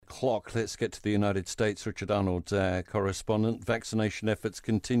o'clock. Let's get to the United States. Richard Arnold, correspondent. Vaccination efforts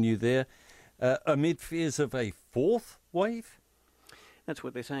continue there amid fears of a fourth wave. That's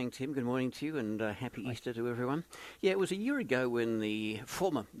what they're saying, Tim. Good morning to you and happy Easter to everyone. Yeah, it was a year ago when the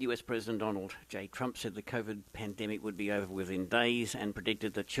former US President Donald J. Trump said the COVID pandemic would be over within days and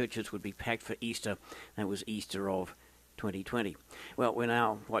predicted that churches would be packed for Easter. That was Easter of 2020. Well, we're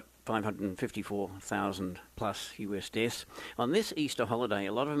now, 554,000 plus US deaths. On this Easter holiday,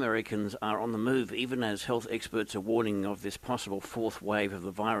 a lot of Americans are on the move, even as health experts are warning of this possible fourth wave of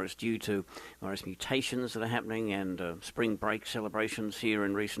the virus due to virus mutations that are happening and spring break celebrations here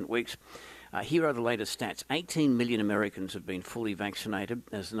in recent weeks. Here are the latest stats. 18 million Americans have been fully vaccinated,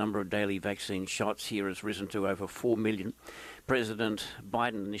 as the number of daily vaccine shots here has risen to over 4 million. President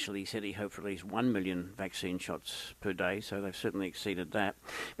Biden initially said he hoped for at least 1 million vaccine shots per day, so they've certainly exceeded that.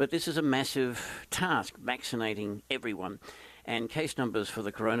 But this is a massive task, vaccinating everyone. And case numbers for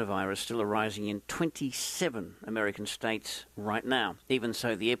the coronavirus still are rising in 27 American states right now. Even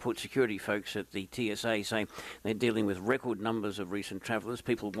so, the airport security folks at the TSA say they're dealing with record numbers of recent travellers,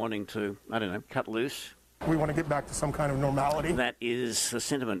 people wanting to, cut loose. We want to get back to some kind of normality. That is the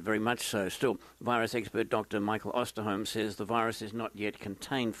sentiment, very much so. Still, virus expert Dr. Michael Osterholm says the virus is not yet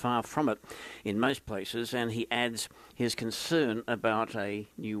contained, far from it in most places, and he adds his concern about a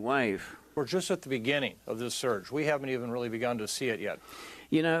new wave. We're just at the beginning of this surge. We haven't even really begun to see it yet.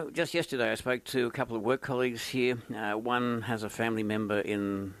 You know, just yesterday I spoke to a couple of work colleagues here. One has a family member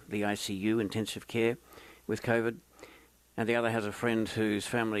in the ICU, intensive care, with COVID. And the other has a friend whose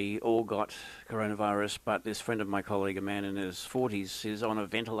family all got coronavirus, but this friend of my colleague, a man in his 40s, is on a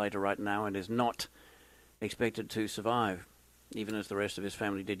ventilator right now and is not expected to survive, even as the rest of his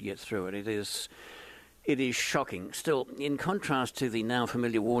family did get through it. It is shocking. Still, in contrast to the now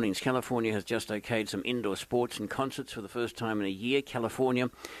familiar warnings, California has just okayed some indoor sports and concerts for the first time in a year. California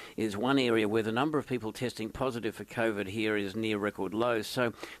is one area where the number of people testing positive for COVID here is near record lows.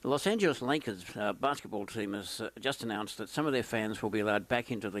 So the Los Angeles Lakers basketball team has just announced that some of their fans will be allowed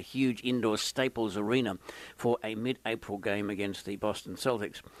back into the huge indoor Staples Arena for a mid-April game against the Boston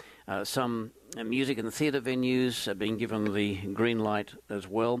Celtics. Some music and theatre venues are being given the green light as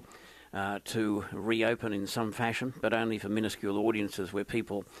well. To reopen in some fashion, but only for minuscule audiences where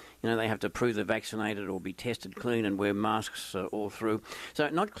people, they have to prove they're vaccinated or be tested clean and wear masks all through. So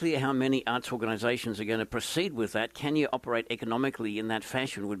not clear how many arts organisations are going to proceed with that. Can you operate economically in that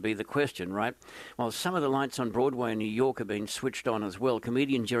fashion would be the question, right? While some of the lights on Broadway in New York have been switched on as well,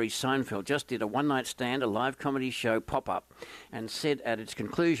 comedian Jerry Seinfeld just did a one-night stand, a live comedy show pop-up, and said at its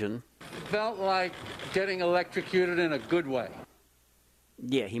conclusion, "Felt like getting electrocuted in a good way."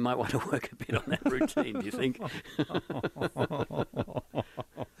 Yeah, he might want to work a bit on that routine, do you think?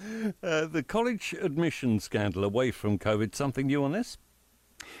 The college admission scandal away from COVID, something new on this?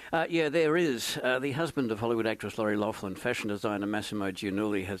 Yeah, there is. The husband of Hollywood actress Lori Loughlin, fashion designer Massimo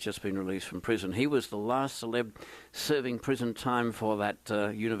Giannulli, has just been released from prison. He was the last celeb serving prison time for that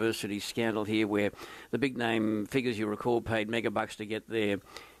university scandal here, where the big-name figures you recall paid megabucks to get their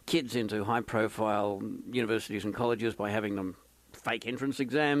kids into high-profile universities and colleges by having them fake entrance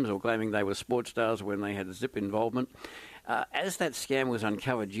exams or claiming they were sports stars when they had Zip involvement. As that scam was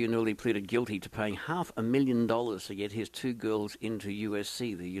uncovered, Giannulli pleaded guilty to paying $500,000 to get his two girls into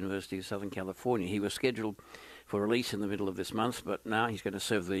USC, the University of Southern California. He was scheduled for release in the middle of this month, but now he's going to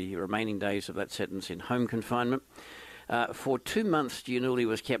serve the remaining days of that sentence in home confinement. For 2 months, Giannulli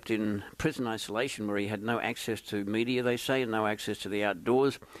was kept in prison isolation where he had no access to media, they say, and no access to the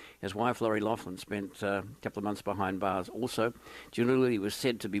outdoors. His wife, Lori Loughlin, spent a couple of months behind bars also. Giannulli was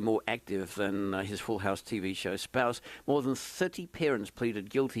said to be more active than his Full House TV show spouse. More than 30 parents pleaded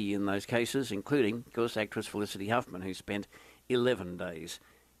guilty in those cases, including, of course, actress Felicity Huffman, who spent 11 days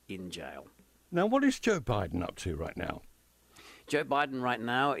in jail. Now, what is Joe Biden up to right now? Joe Biden right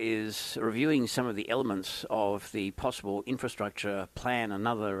now is reviewing some of the elements of the possible infrastructure plan,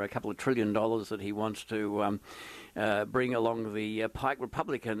 a couple of $1 trillion that he wants to bring along the pike.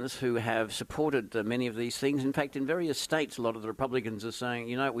 Republicans who have supported many of these things. In fact, in various states, a lot of the Republicans are saying,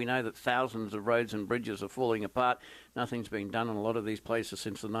 we know that thousands of roads and bridges are falling apart. Nothing's been done in a lot of these places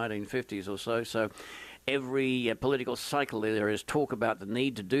since the 1950s or so. So every political cycle there is talk about the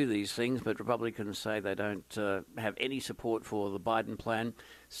need to do these things, but Republicans say they don't have any support for the Biden plan.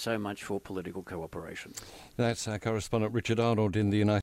 So much for political cooperation. That's our correspondent Richard Arnold in the United